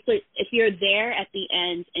you're there at the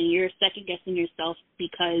end and you're second guessing yourself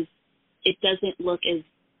because it doesn't look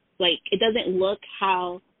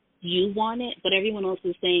how you want it, but everyone else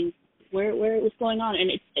is saying what's going on,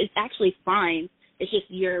 and it's actually fine. It's just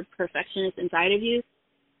your perfectionist inside of you.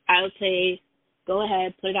 I would say go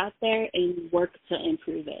ahead, put it out there, and work to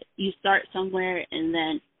improve it. You start somewhere, and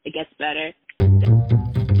then it gets better.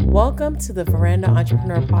 Welcome to the Veranda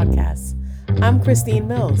Entrepreneur Podcast. I'm Christine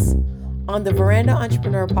Mills. On the Veranda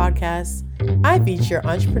Entrepreneur Podcast, I feature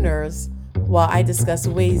entrepreneurs while I discuss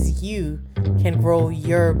ways you can grow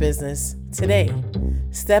your business today.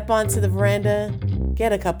 Step onto the veranda,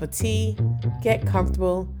 get a cup of tea, get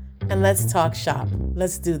comfortable, and let's talk shop.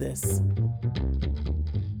 Let's do this.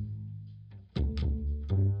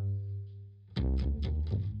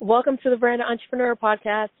 Welcome to the Veranda Entrepreneur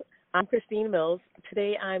Podcast. I'm Christine Mills.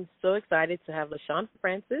 Today, I'm so excited to have Lashawn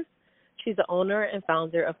Francis. She's the owner and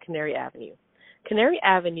founder of Canary Avenue. Canary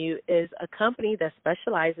Avenue is a company that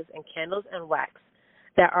specializes in candles and wax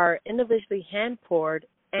that are individually hand-poured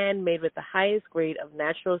and made with the highest grade of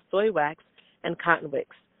natural soy wax and cotton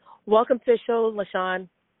wicks. Welcome to the show, Lashawn.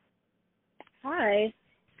 Hi.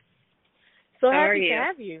 So happy to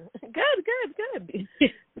have you. Good.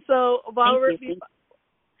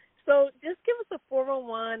 So just give us a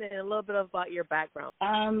 401 and a little bit about your background.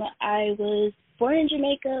 I was born in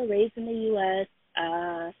Jamaica, raised in the U.S.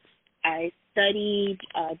 I studied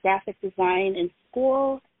graphic design in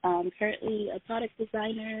school. Currently a product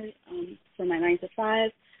designer for my 9 to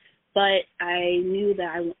 5. But I knew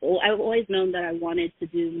that I've always known that I wanted to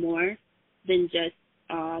do more than just,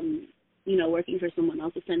 working for someone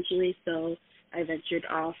else essentially. So I ventured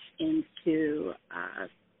off into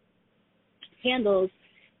candles.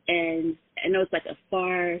 And I know it's like a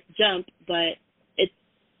far jump, but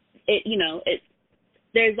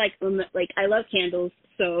there's like I love candles,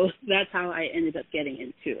 so that's how I ended up getting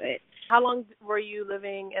into it. How long were you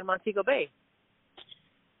living in Montego Bay?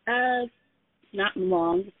 Not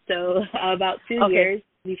long, so about 2 years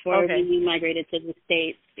before we migrated to the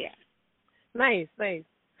States. Yeah. Nice.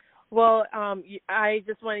 Well, I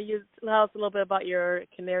just want you to tell us a little bit about your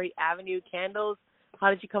Canary Avenue candles. How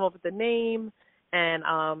did you come up with the name? And,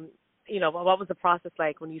 what was the process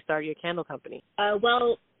like when you started your candle company?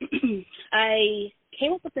 Well, I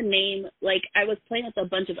came up with the name, I was playing with a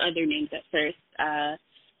bunch of other names at first.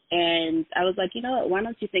 And I was like, you know what, why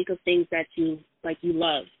don't you think of things that you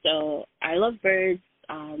love? So I love birds.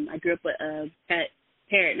 I grew up with a pet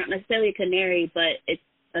parrot, not necessarily a canary, but it's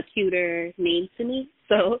a cuter name to me.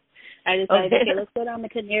 So I decided, okay, let's go down the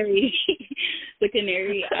canary,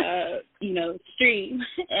 stream.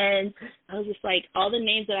 And I was just like, all the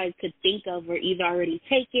names that I could think of were either already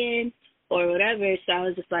taken or whatever. So I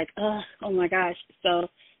was just like, oh my gosh. So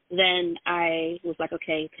then I was like,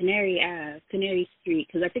 okay, Canary Ave, Canary Street,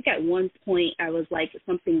 because I think at one point I was like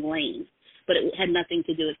something lane, but it had nothing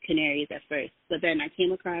to do with canaries at first. But then I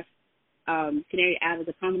came across Canary Ave as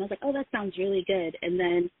a comment. I was like, oh, that sounds really good. And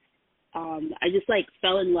then I just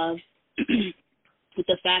fell in love with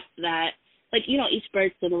the fact that each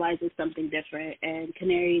bird symbolizes something different, and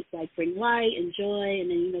canaries bring light and joy,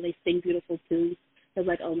 and then they sing beautiful tunes. I was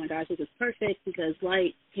like, oh my gosh, this is perfect because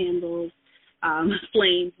light, candles,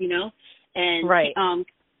 flames, and right. And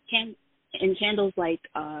candles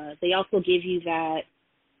they also give you that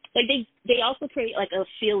they also create a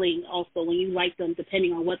feeling also when you light them,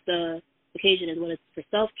 depending on what the occasion is, whether it's for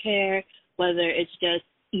self-care, whether it's just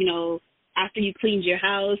after you cleaned your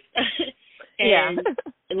house. And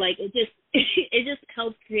it just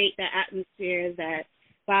helps create that atmosphere, that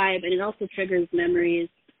vibe, and it also triggers memories.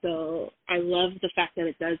 So I love the fact that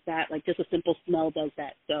it does that, just a simple smell does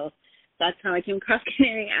that. So that's how I came across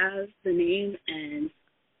Canary as the name, and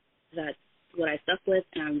that's what I stuck with,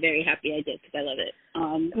 and I'm very happy I did because I love it.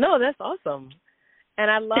 No, that's awesome. And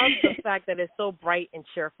I love the fact that it's so bright and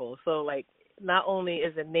cheerful. So, not only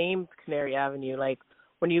is it named Canary Avenue,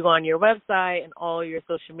 when you go on your website and all your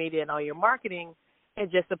social media and all your marketing,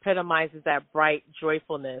 it just epitomizes that bright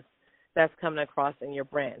joyfulness that's coming across in your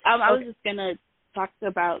brand. I was just going to talk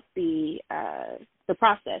about the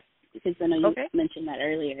process, because I know you mentioned that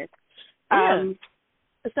earlier.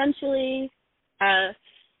 Essentially,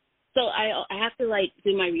 so I have to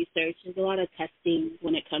do my research. There's a lot of testing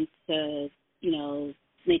when it comes to,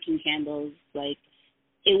 making candles.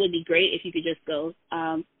 It would be great if you could just go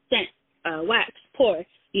scent, wax, pour,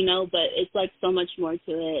 but it's so much more to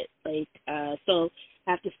it. So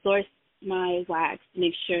I have to source my wax,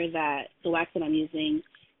 make sure that the wax that I'm using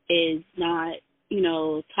is not,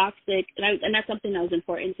 toxic. And that's something that was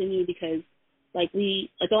important to me because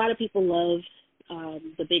a lot of people love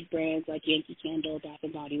the big brands like Yankee Candle, Bath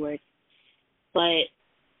and Body Works, but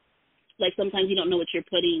like sometimes you don't know what you're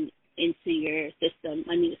putting into your system.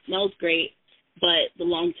 I mean, it smells great, but the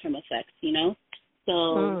long-term effects, you know?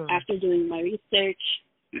 So after doing my research,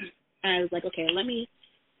 I was like, okay,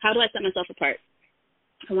 how do I set myself apart?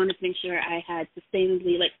 I wanted to make sure I had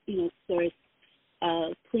sustainably, like, source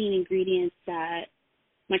clean ingredients that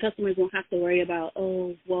my customers won't have to worry about,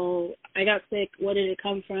 oh, well, I got sick. What did it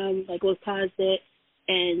come from? Like, what caused it?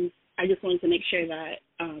 And I just wanted to make sure that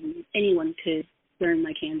anyone could burn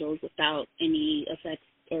my candles without any effects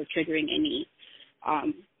or triggering any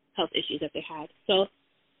health issues that they had. So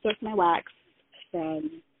source my wax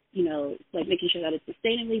from, like making sure that it's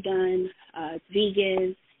sustainably done, it's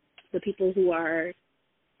vegan, the people who are,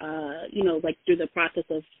 like through the process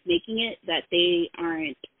of making it, that they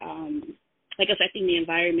aren't, like affecting the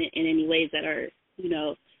environment in any ways that are,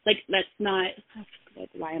 like that's not, like,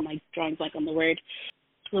 why am I drawing blank on the word?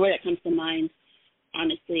 The word that comes to mind,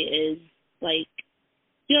 honestly, is like,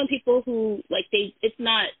 people who, like, it's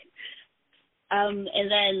not, and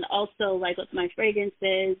then also, like, with my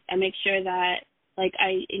fragrances, I make sure that, like,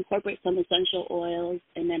 I incorporate some essential oils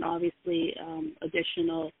and then obviously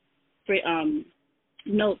additional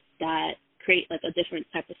notes that create, like, a different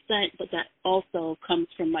type of scent, but that also comes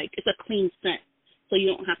from, like, it's a clean scent, so you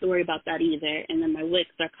don't have to worry about that either. And then my wicks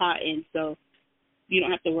are cotton, so you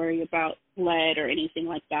don't have to worry about lead or anything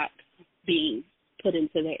like that being put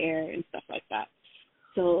into the air and stuff like that.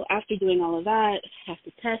 So after doing all of that, I have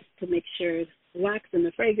to test to make sure the wax and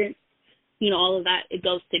the fragrance, all of that, it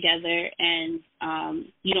goes together, and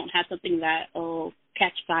you don't have something that will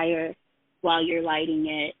catch fire while you're lighting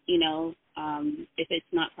it, if it's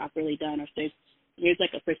not properly done, or if there's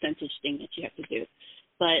like a percentage thing that you have to do.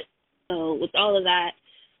 But so with all of that,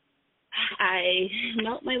 I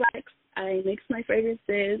melt my wax, I mix my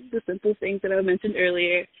fragrances, the simple things that I mentioned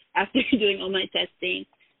earlier, after doing all my testing,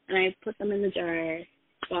 and I put them in the jar,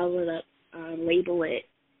 bottle it up, label it,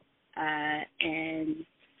 and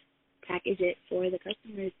package it for the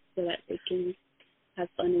customers so that they can have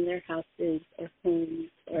fun in their houses or homes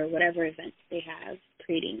or whatever events they have,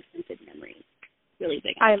 creating scented memories. Really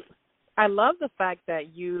big. I love the fact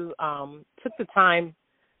that you took the time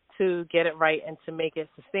to get it right and to make it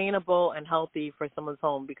sustainable and healthy for someone's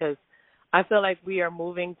home, because I feel like we are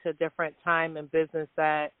moving to a different time in business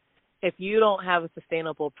that if you don't have a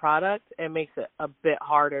sustainable product, it makes it a bit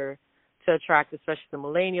harder to attract, especially the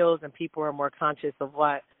millennials, and people are more conscious of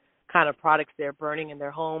what kind of products they're burning in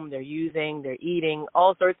their home, they're using, they're eating,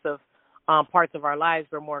 all sorts of parts of our lives.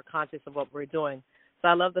 We're more conscious of what we're doing. So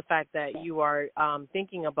I love the fact that you are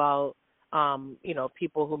thinking about,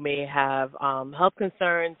 people who may have health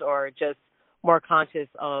concerns or just more conscious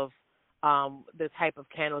of the type of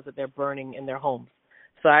candles that they're burning in their homes.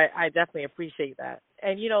 So I definitely appreciate that.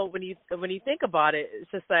 And, when you think about it, it's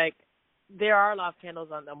just like there are a lot of candles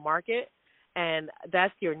on the market, and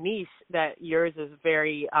that's your niche, that yours is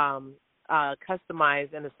very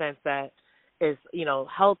customized in the sense that it's,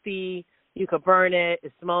 healthy, you could burn it,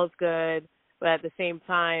 it smells good, but at the same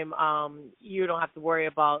time, you don't have to worry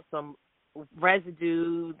about some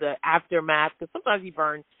residue, the aftermath, because sometimes you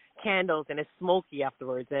burn candles and it's smoky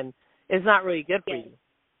afterwards, and it's not really good for you.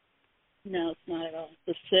 No, it's not at all.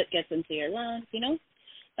 The soot gets into your lungs,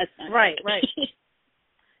 That's not right, good. Right.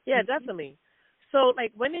 Yeah, definitely. So,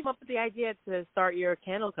 like, when did you come up with the idea to start your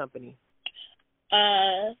candle company?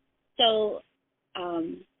 There's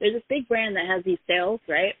this big brand that has these sales,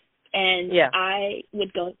 right? And yeah. I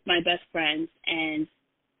would go with my best friends, and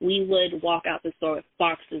we would walk out the store with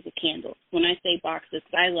boxes of candles. When I say boxes,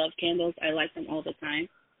 because I love candles, I like them all the time.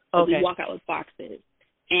 So okay. We walk out with boxes.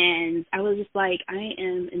 And I was just like, I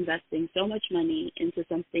am investing so much money into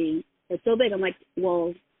something that's so big. I'm like,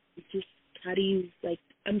 well, just how do you, like,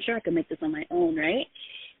 I'm sure I could make this on my own, right?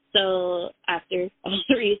 So after all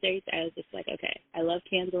the research, I was just like, okay, I love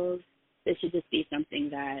candles. This should just be something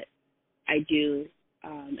that I do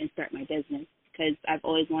and start my business, because I've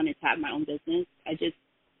always wanted to have my own business.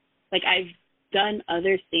 I've done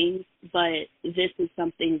other things, but this is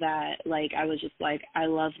something that, like, I was just like, I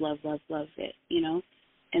love it,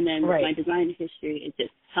 And then with my design history, it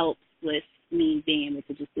just helps with me being able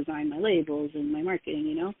to just design my labels and my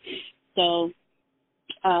marketing, So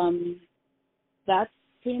that's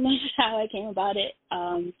pretty much how I came about it.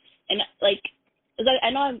 And, like, I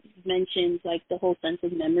know I've mentioned, like, the whole sense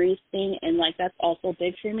of memories thing, and, like, that's also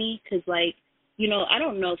big for me because, like, I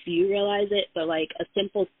don't know if you realize it, but, like, a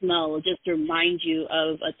simple smell will just remind you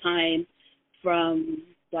of a time from,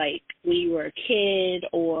 like, when you were a kid,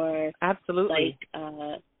 or absolutely,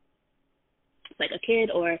 like a kid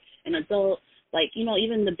or an adult, like,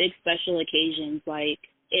 even the big special occasions. Like,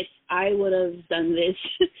 if I would have done this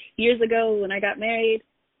years ago when I got married,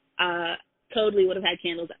 totally would have had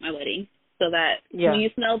candles at my wedding, so that Yeah. when you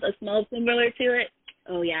smelled a smell similar to it,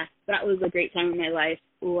 oh yeah, that was a great time in my life.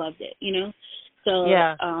 Loved it, you know. So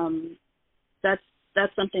Yeah.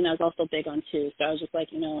 That's something I was also big on too. So I was just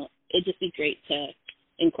like, you know, it'd just be great to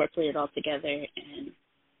incorporate it all together. And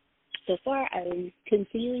so far, I'm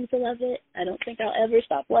continuing to love it. I don't think I'll ever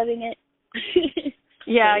stop loving it.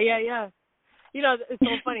 Yeah. You know, it's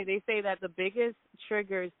so funny. They say that the biggest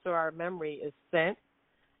triggers to our memory is scent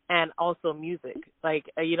and also music. Like,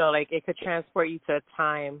 you know, like it could transport you to a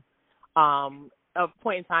time, a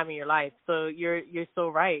point in time in your life. So you're so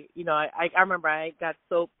right. You know, I remember I got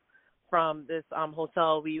soap from this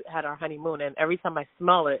hotel. We had our honeymoon, and every time I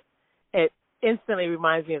smell it, it instantly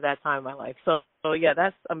reminds me of that time in my life. So yeah,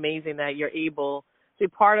 that's amazing that you're able to be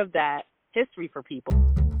part of that history for people.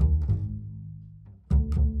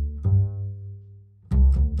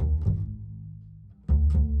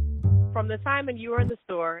 From the time when you were in the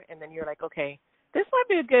store, and then you're like, okay, this might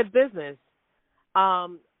be a good business.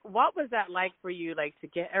 What was that like for you, like to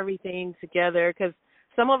get everything together? Because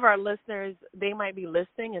some of our listeners, they might be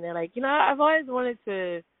listening, and they're like, you know, I've always wanted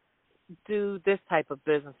to do this type of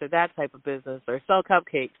business or that type of business or sell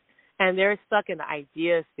cupcakes, and they're stuck in the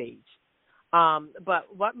idea stage.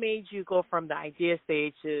 But what made you go from the idea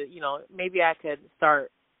stage to, you know, maybe I could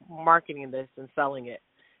start marketing this and selling it?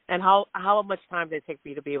 And how much time did it take for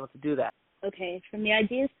you to be able to do that? Okay, from the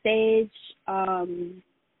idea stage,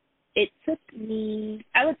 it took me,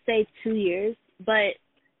 I would say, 2 years, but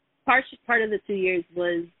part of the 2 years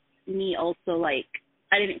was me also, like,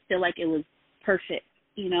 I didn't feel like it was perfect,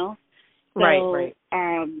 you know? So, Right.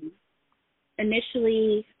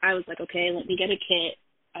 Initially, I was like, okay, let me get a kit.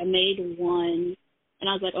 I made one, and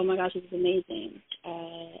I was like, oh my gosh, this is amazing.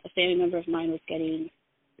 A family member of mine was getting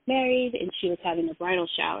married, and she was having a bridal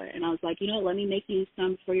shower, and I was like, you know what, let me make you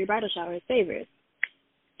some for your bridal shower as favors.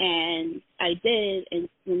 And I did, and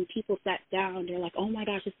when people sat down, they're like, oh my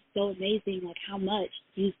gosh, this is so amazing, like, how much?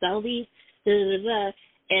 Do you sell these? Da, da, da, da.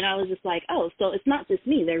 And I was just like, oh, so it's not just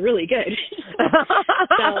me, they're really good.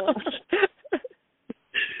 So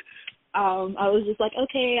I was just like,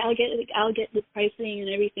 okay, I'll get the pricing and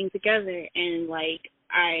everything together, and like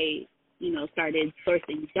I, you know, started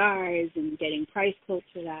sourcing jars and getting price quotes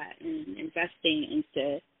for that and investing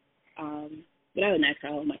into but I would not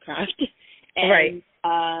call it my craft. And Right.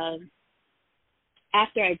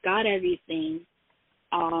 After I got everything,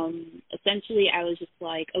 essentially I was just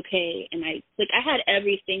like, okay, and I had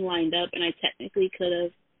everything lined up, and I technically could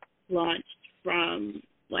have launched from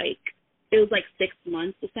like, it was like 6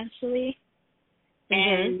 months essentially. Mm-hmm.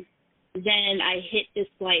 And then I hit this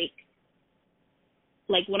like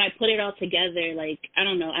when I put it all together, like, I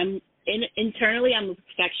don't know, internally I'm a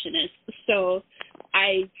perfectionist. So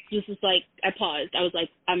I just was like, I paused. I was like,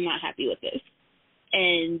 I'm not happy with this.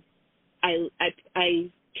 And I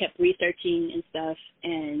kept researching and stuff,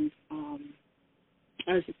 and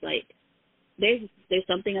I was just like, there's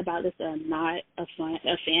something about this that I'm not a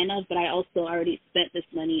fan of, but I also already spent this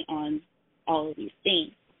money on all of these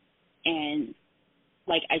things. And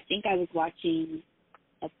like, I think I was watching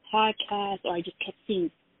a podcast, or I just kept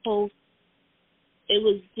seeing posts. It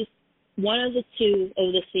was just one of the two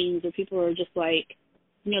of the things where people were just like,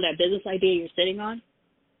 you know, that business idea you're sitting on,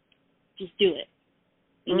 just do it.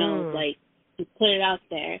 You know, like, just put it out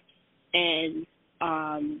there. And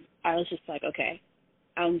I was just like, okay,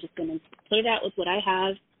 I'm just going to put it out with what I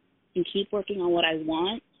have and keep working on what I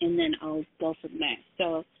want, and then I'll go from there.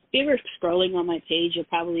 So if you're ever scrolling on my page, you'll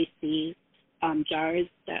probably see jars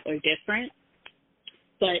that are different.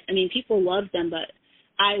 But, I mean, people love them, but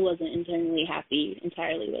I wasn't internally happy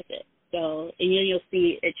entirely with it. So, and you'll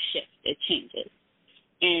see it shifts, it changes.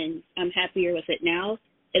 And I'm happier with it now.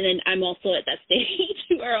 And then I'm also at that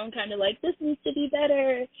stage where I'm kind of like, this needs to be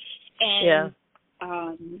better. And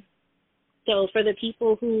so for the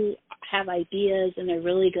people who have ideas and are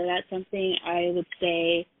really good at something, I would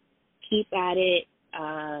say keep at it.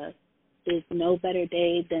 There's no better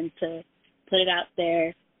day than to put it out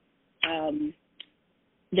there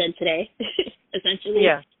than today, essentially.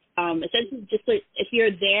 Yeah. Essentially, just like, if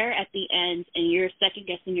you're there at the end and you're second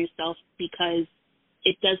guessing yourself because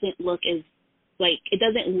it doesn't look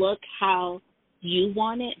how you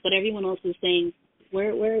want it, but everyone else is saying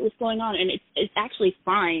what's going on, and it's actually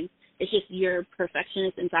fine. It's just your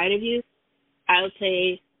perfectionist inside of you. I would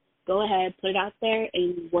say go ahead, put it out there,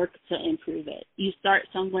 and work to improve it. You start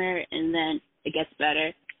somewhere, and then it gets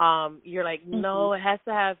better. You're like, no, it has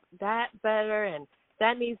to have that better, and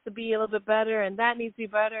that needs to be a little bit better, and that needs to be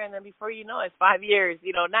better, and then before you know it, it's 5 years.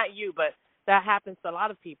 You know, not you, but that happens to a lot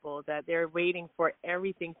of people, that they're waiting for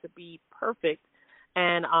everything to be perfect.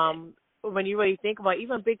 And when you really think about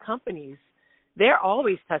even big companies, they're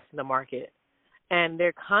always testing the market. And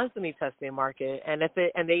they're constantly testing the market, and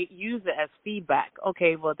they use it as feedback.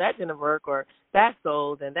 Okay, well that didn't work, or that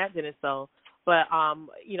sold, and that didn't sell. But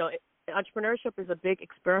entrepreneurship is a big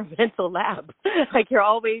experimental lab. Like you're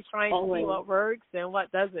always trying to see what works and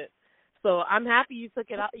what doesn't. So I'm happy you took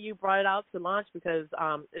it out, you brought it out to launch because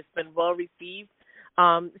it's been well received.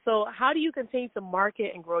 So how do you continue to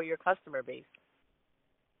market and grow your customer base?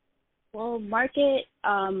 Well, market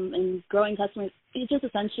and growing customers, it's just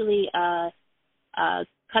essentially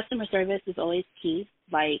customer service is always key.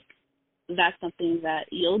 Like that's something that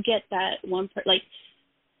you'll get that like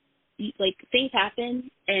things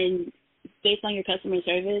happen, and based on your customer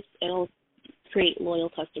service, it'll create loyal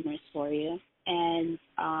customers for you. And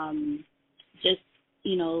just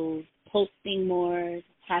posting more,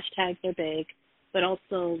 hashtags are big, but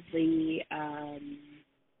also the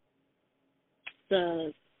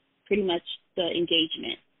pretty much the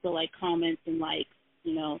engagement. So like comments and likes,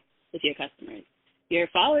 with your customers. Your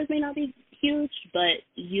followers may not be huge, but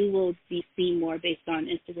you will be seen more based on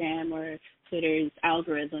Instagram or Twitter's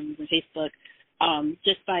algorithms and Facebook,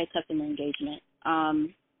 just by customer engagement,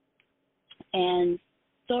 and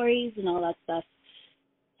stories and all that stuff.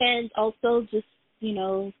 And also just,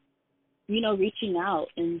 reaching out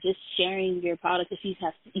and just sharing your product. If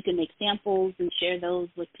you can make samples and share those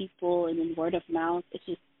with people, and then word of mouth. It's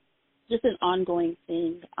just an ongoing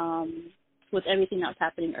thing. With everything that was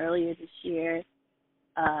happening earlier this year,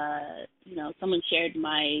 someone shared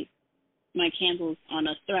my candles on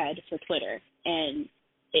a thread for Twitter, and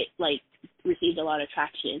it received a lot of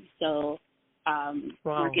traction. So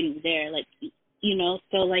marketing there,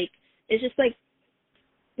 so it's just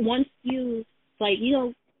once you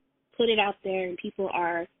put it out there and people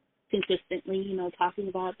are consistently talking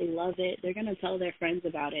about it, they love it, they're gonna tell their friends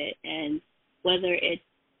about it. And whether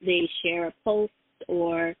they share a post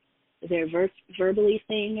or they're verbally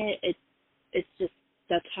saying it's just,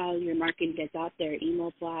 that's how your marketing gets out there.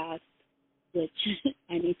 Email blast, which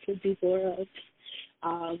I need to do more of.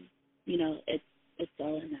 It's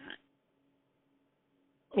all in that.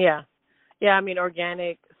 Yeah. I mean,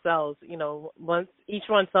 organic sells. Once each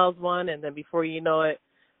one sells one, and then before you know it,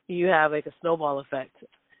 you have like a snowball effect.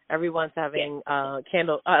 Everyone's having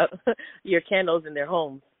your candles in their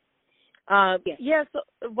homes. Yeah. So,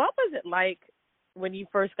 what was it like when you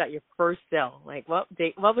first got your first sale? Like, what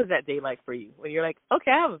was that day like for you? When you're like,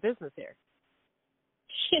 okay, I have a business here.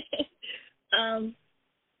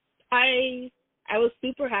 I was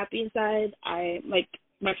super happy inside.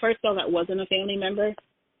 My first sale that wasn't a family member,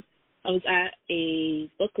 I was at a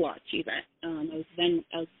book launch event. I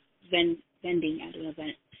was vending at an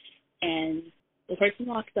event, and the person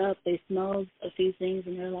walked up. They smelled a few things,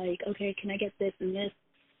 and they're like, "Okay, can I get this and this?"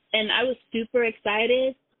 And I was super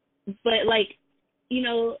excited, but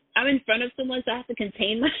I'm in front of someone, so I have to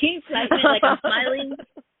contain my excitement. I'm smiling,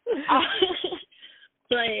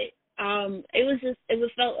 but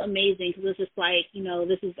it felt amazing because it was just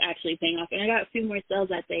this is actually paying off. And I got a few more sales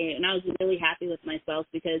that day, and I was really happy with myself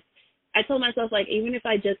because I told myself, even if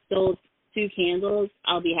I just sold 2 candles,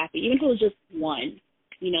 I'll be happy. Even if it was just one,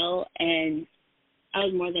 and I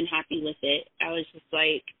was more than happy with it. I was just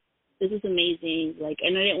this is amazing.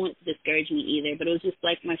 And I didn't want to discourage me either, but it was just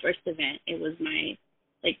my first event. It was my,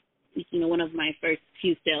 one of my first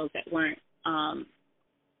few sales that weren't an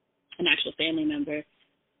actual family member.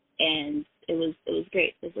 And it was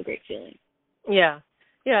great. It was a great feeling. Yeah,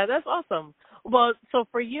 that's awesome. Well, so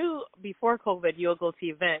for you, before COVID, you'll go to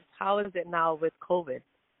events. How is it now with COVID?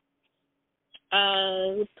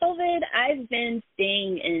 With COVID, I've been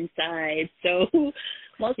staying inside, so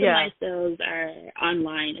most of my sales are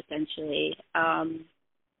online, essentially.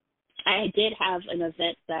 I did have an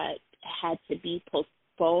event that had to be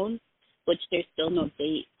postponed, which there's still no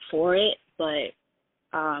date for it, but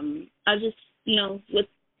I just,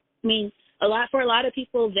 for a lot of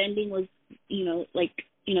people, vending was,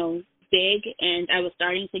 big, and I was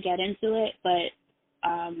starting to get into it, but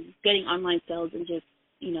getting online sales and just,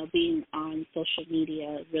 being on social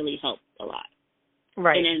media really helped a lot.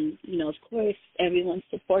 Right. And then, of course, everyone's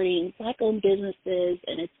supporting Black-owned businesses,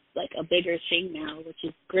 and it's a bigger thing now, which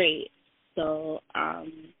is great. So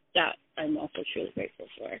that I'm also truly grateful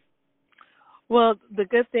for. Well, the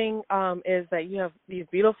good thing is that you have these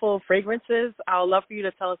beautiful fragrances. I would love for you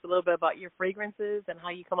to tell us a little bit about your fragrances and how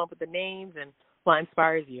you come up with the names and what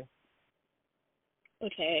inspires you.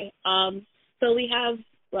 Okay. So we have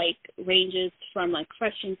ranges from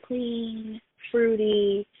fresh and clean,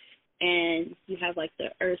 fruity, and you have the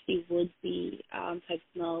earthy, woodsy type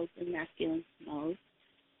smells and masculine smells.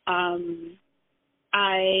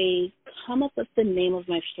 I come up with the name of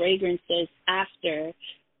my fragrances after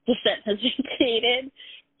the scent has been created,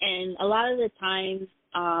 and a lot of the times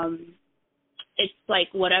it's like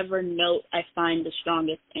whatever note I find the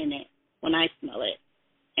strongest in it when I smell it.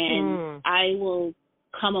 And I will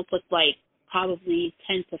come up with like probably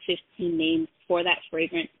 10 to 15 names for that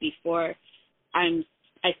fragrance before I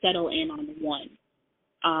settle in on one.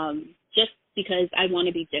 Just because I want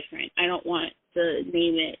to be different. I don't want to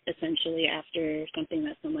name it essentially after something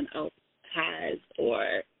that someone else has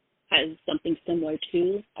or has something similar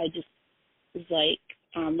to. I just was like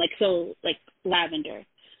lavender.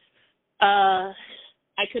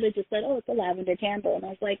 I could have just said, oh, it's a lavender candle. And I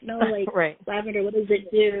was like, no, like, right. lavender, what does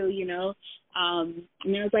it do, you know? And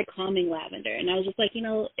then it was like calming lavender. And I was just like, you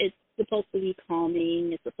know, it's supposed to be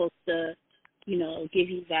calming. It's supposed to, you know, give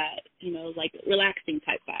you that, you know, like relaxing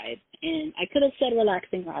type vibe. And I could have said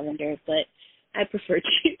relaxing lavender, but I prefer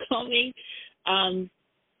to be calming. And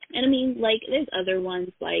I mean, like, there's other ones.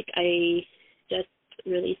 Like, I just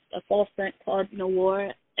released a fall scent called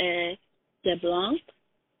Noir de Blanc.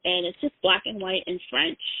 And it's just black and white in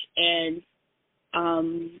French. And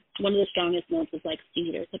one of the strongest notes is like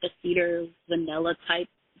cedar. It's like a cedar vanilla type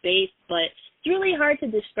base, but it's really hard to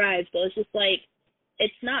describe. So it's just like,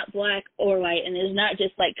 it's not black or white, and it's not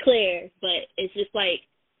just like clear, but it's just like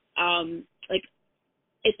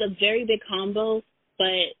it's a very big combo,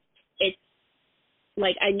 but it's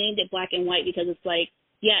like I named it black and white because it's like,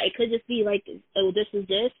 yeah, it could just be like, oh, this is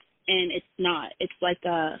this. And it's not. It's like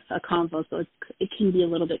a combo, so it can be a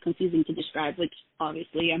little bit confusing to describe, which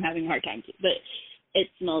obviously I'm having a hard time to. But it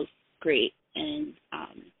smells great, and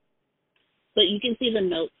but you can see the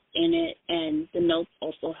notes in it, and the notes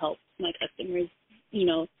also help my customers, you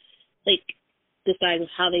know, like decide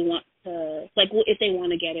how they want to, like if they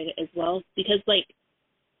want to get it as well. Because like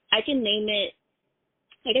I can name it,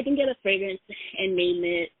 like I can get a fragrance and name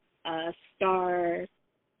it Star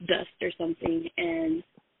Dust or something, and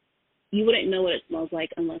you wouldn't know what it smells like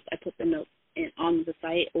unless I put the notes on the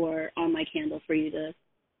site or on my candle for you to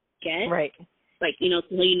get. Right. Like, you know,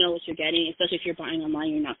 so you know what you're getting, especially if you're buying online,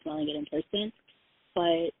 you're not smelling it in person.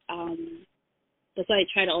 But that's why I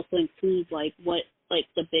try to also include, like, what, like,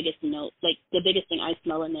 the biggest note, like, the biggest thing I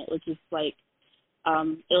smell in it, which is, like,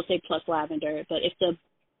 it'll say plus lavender. But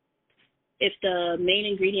if the main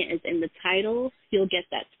ingredient is in the title, you'll get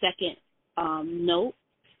that second note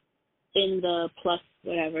in the plus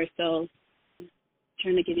whatever. So I'm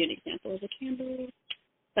trying to give you an example of a candle.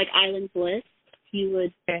 Like Island Bliss, you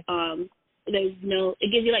would there's no,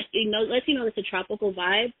 it gives you like, you know, lets you know it's a tropical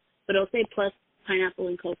vibe, but it'll say plus pineapple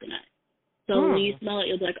and coconut. So when you smell it,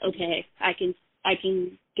 you'll be like, okay, I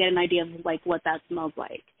can get an idea of like what that smells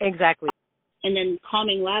like. Exactly. And then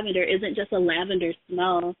calming lavender isn't just a lavender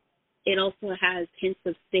smell. It also has hints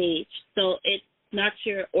of sage. So it's not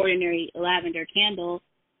your ordinary lavender candle.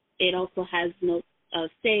 It also has notes of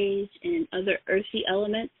sage and other earthy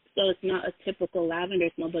elements. So it's not a typical lavender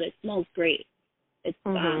smell, but it smells great. It's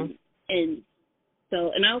and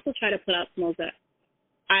I also try to put out smells that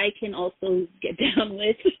I can also get down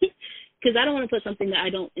with, because I don't want to put something that I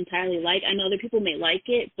don't entirely like. I know other people may like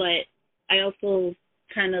it, but I also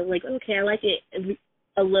kind of like, okay, I like it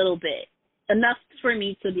a little bit, enough for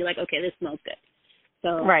me to be like, okay, this smells good.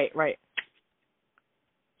 So right.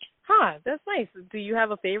 Huh, that's nice. Do you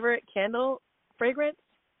have a favorite candle fragrance?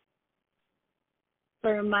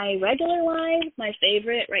 For my regular line, my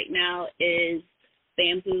favorite right now is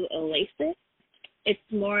Bamboo Oasis. It's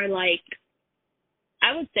more like,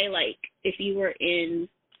 I would say like if you were in,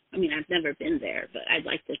 I mean, I've never been there, but I'd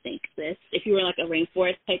like to think this. If you were like a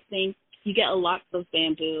rainforest type thing, you get a lot of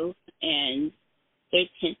bamboo and there's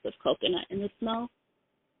hints of coconut in the smell.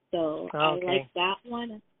 So I like that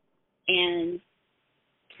one. And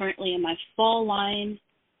currently in my fall line,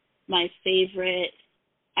 my favorite,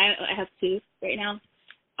 I have two right now.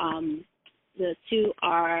 The two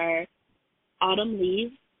are Autumn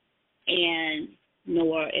Leaves and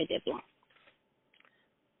Noir de Blanc.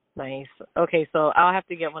 Nice. Okay, so I'll have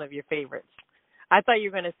to get one of your favorites. I thought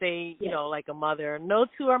you were going to say, you know, like a mother. No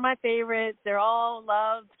two are my favorites. They're all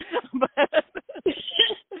loved.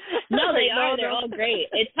 No, they are. They're all great.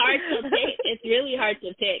 It's hard to pick. It's really hard to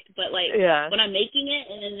pick. But, like, when I'm making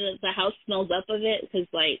it and then the house smells up of it, because,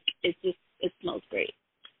 like, it smells great.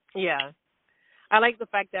 Yeah. I like the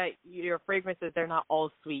fact that your fragrances, they're not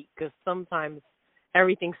all sweet, because sometimes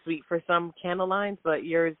everything's sweet for some candle lines, but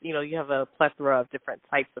yours, you know, you have a plethora of different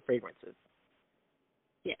types of fragrances.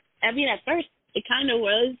 Yeah. I mean, at first, it kind of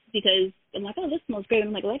was, because I'm like, oh, this smells great.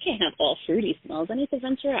 I'm like, well, I can't have all fruity smells. I need to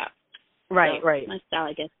venture out. Right, so right. My style,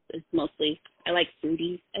 I guess, is mostly, I like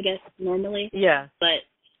fruity, I guess, normally. Yeah. But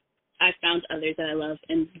I found others that I love,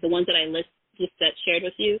 and the ones that I shared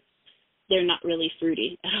with you, they're not really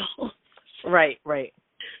fruity at all. Right, right.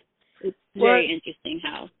 It's very interesting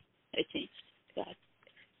how it changed. God.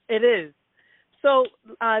 It is. So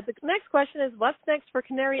the next question is, what's next for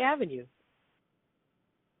Canary Avenue?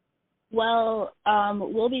 Well,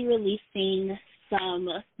 we'll be releasing some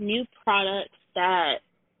new products that,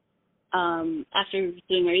 after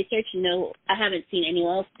doing my research, I haven't seen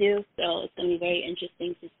anyone else do, so it's going to be very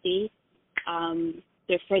interesting to see.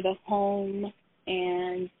 They're for the home,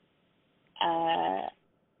 and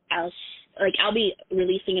I'll be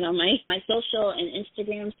releasing it on my social and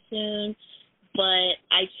Instagram soon. But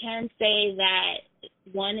I can say that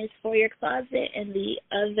one is for your closet and the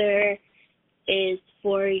other is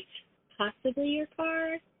for possibly your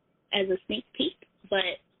car as a sneak peek.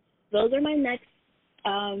 But those are my next,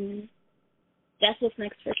 that's what's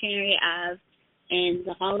next for Canary Ave. And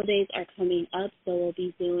the holidays are coming up, so we'll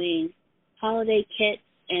be doing holiday kits,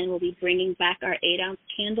 and we'll be bringing back our 8-ounce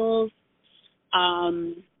candles,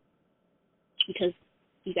 because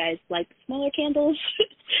you guys like smaller candles.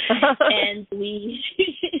 And we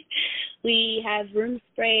have room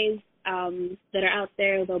sprays that are out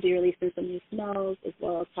there. They'll be releasing some new smells, as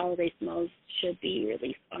well as holiday smells should be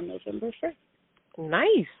released on November 1st.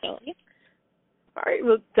 Nice. So, yeah. All right,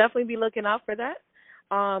 we'll definitely be looking out for that.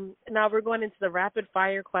 Now we're going into the rapid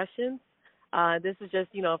fire questions. This is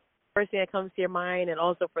just, first thing that comes to your mind, and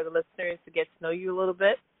also for the listeners to get to know you a little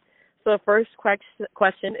bit. So the first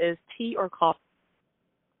question is tea or coffee?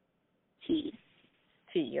 Tea.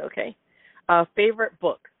 Tea, okay. Favorite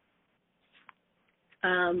book?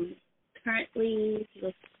 Currently,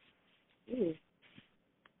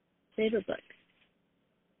 favorite book.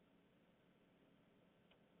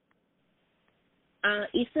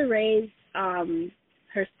 Issa Rae's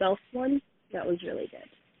herself one. That was really good.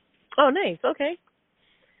 Oh, nice. Okay.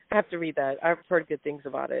 I have to read that. I've heard good things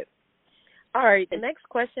about it. All right. The next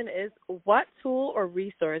question is, what tool or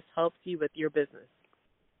resource helps you with your business?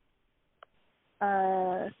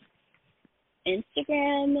 Instagram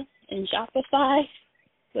and Shopify.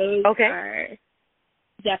 Those are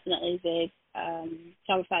definitely big.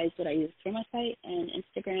 Shopify is what I use for my site, and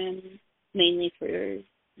Instagram mainly for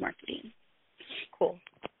marketing. Cool.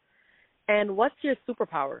 And what's your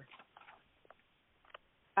superpower?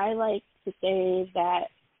 I like to say that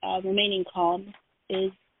remaining calm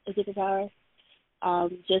is a superpower.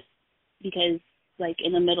 Just because,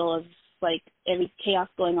 in the middle of every chaos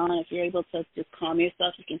going on, if you're able to just calm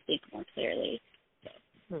yourself, you can think more clearly.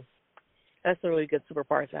 So. That's a really good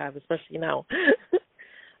superpower to have, especially now.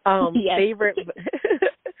 Yes.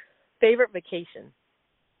 Favorite vacation?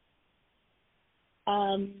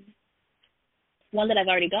 One that I've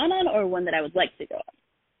already gone on, or one that I would like to go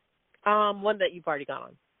on? One that you've already gone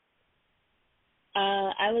on.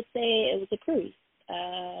 I would say it was a cruise.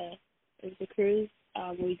 It was a cruise.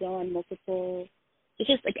 We go on multiple. It's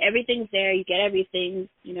just everything's there. You get everything.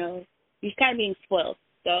 You're kind of being spoiled.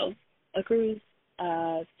 So a cruise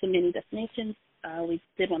to many destinations. We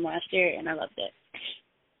did one last year, and I loved it.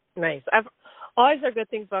 Nice. I've always heard good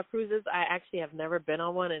things about cruises. I actually have never been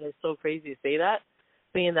on one, and it's so crazy to say that,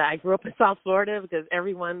 being that I grew up in South Florida, because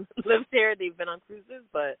everyone lives here. They've been on cruises.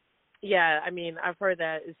 But, yeah, I've heard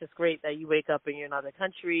that it's just great that you wake up and you're in another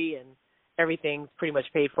country and everything's pretty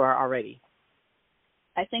much paid for already.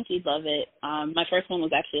 I think you'd love it. My first one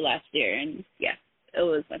was actually last year, and, yeah, it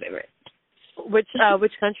was my favorite. Which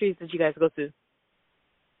countries did you guys go to?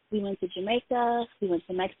 We went to Jamaica, we went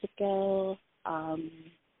to Mexico,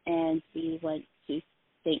 and we went to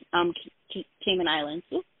Cayman Islands.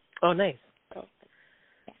 Oh, nice. So,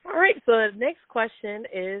 yeah. All right, so the next question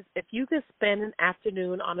is, if you could spend an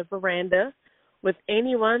afternoon on a veranda with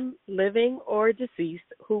anyone living or deceased,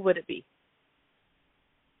 who would it be?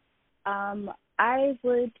 I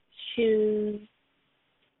would choose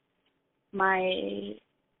my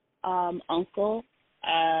uncle,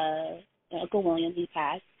 Uncle William. He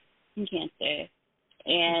passed from cancer,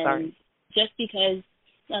 and just because,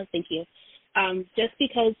 thank you, just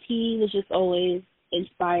because he was just always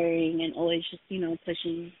inspiring and always just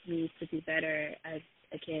pushing me to do better as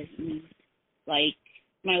a kid. And, my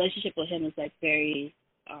relationship with him is very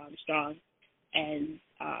strong, and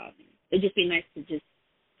it'd just be nice to just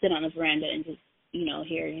sit on the veranda and just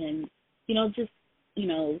hear him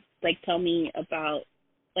tell me about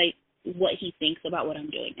what he thinks about what I'm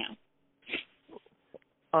doing now.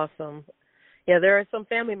 Awesome. Yeah, there are some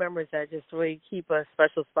family members that just really keep a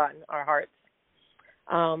special spot in our hearts.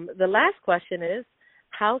 The last question is,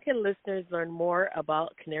 how can listeners learn more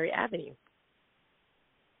about Canary Avenue?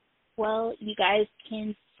 Well, you guys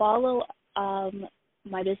can follow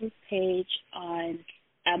my business page on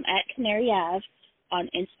I'm at Canary Ave on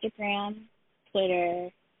Instagram, Twitter,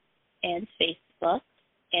 and Facebook.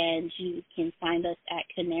 And you can find us at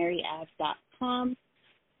canaryave.com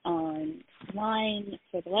online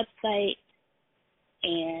for the website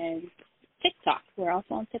and TikTok. We're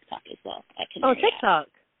also on TikTok as well at Canary Ave. TikTok.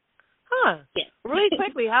 Huh. Yes. Really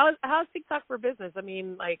quickly, how's TikTok for business? I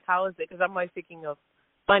mean, like, how is it? Because I'm always thinking of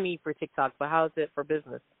funny for TikTok, but how is it for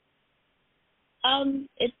business?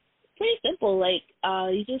 It's pretty simple. Like,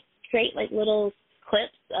 you just create like little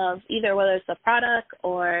clips of either whether it's a product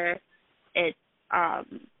or it's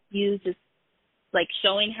you just like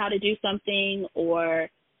showing how to do something or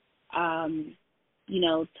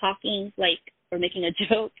talking like or making a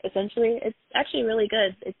joke. Essentially, it's actually really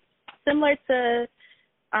good. It's similar to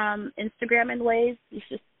Instagram in ways. It's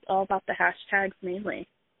just all about the hashtags mainly.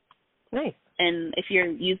 Nice. And if you're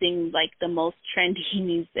using like the most trendy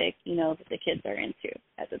music, that the kids are into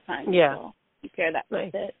at the time, so you pair that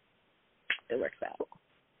with it, it works out.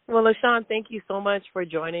 Well, Lashawn, thank you so much for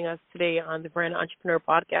joining us today on the Veranda Entrepreneur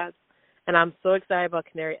podcast. And I'm so excited about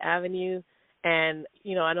Canary Avenue. And,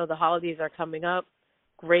 I know the holidays are coming up.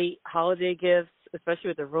 Great holiday gifts, especially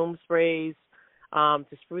with the room sprays to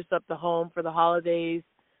spruce up the home for the holidays.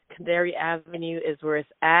 Canary Avenue is where it's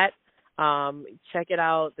at. Check it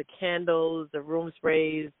out. The candles, the room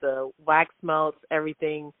sprays, the wax melts,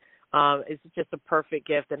 everything. It's just a perfect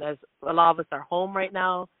gift. And as a lot of us are home right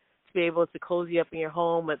now, to be able to cozy up in your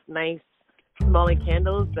home with nice smelling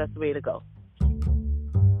candles, that's the way to go.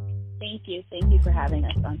 Thank you. Thank you for having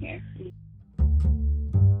us on here.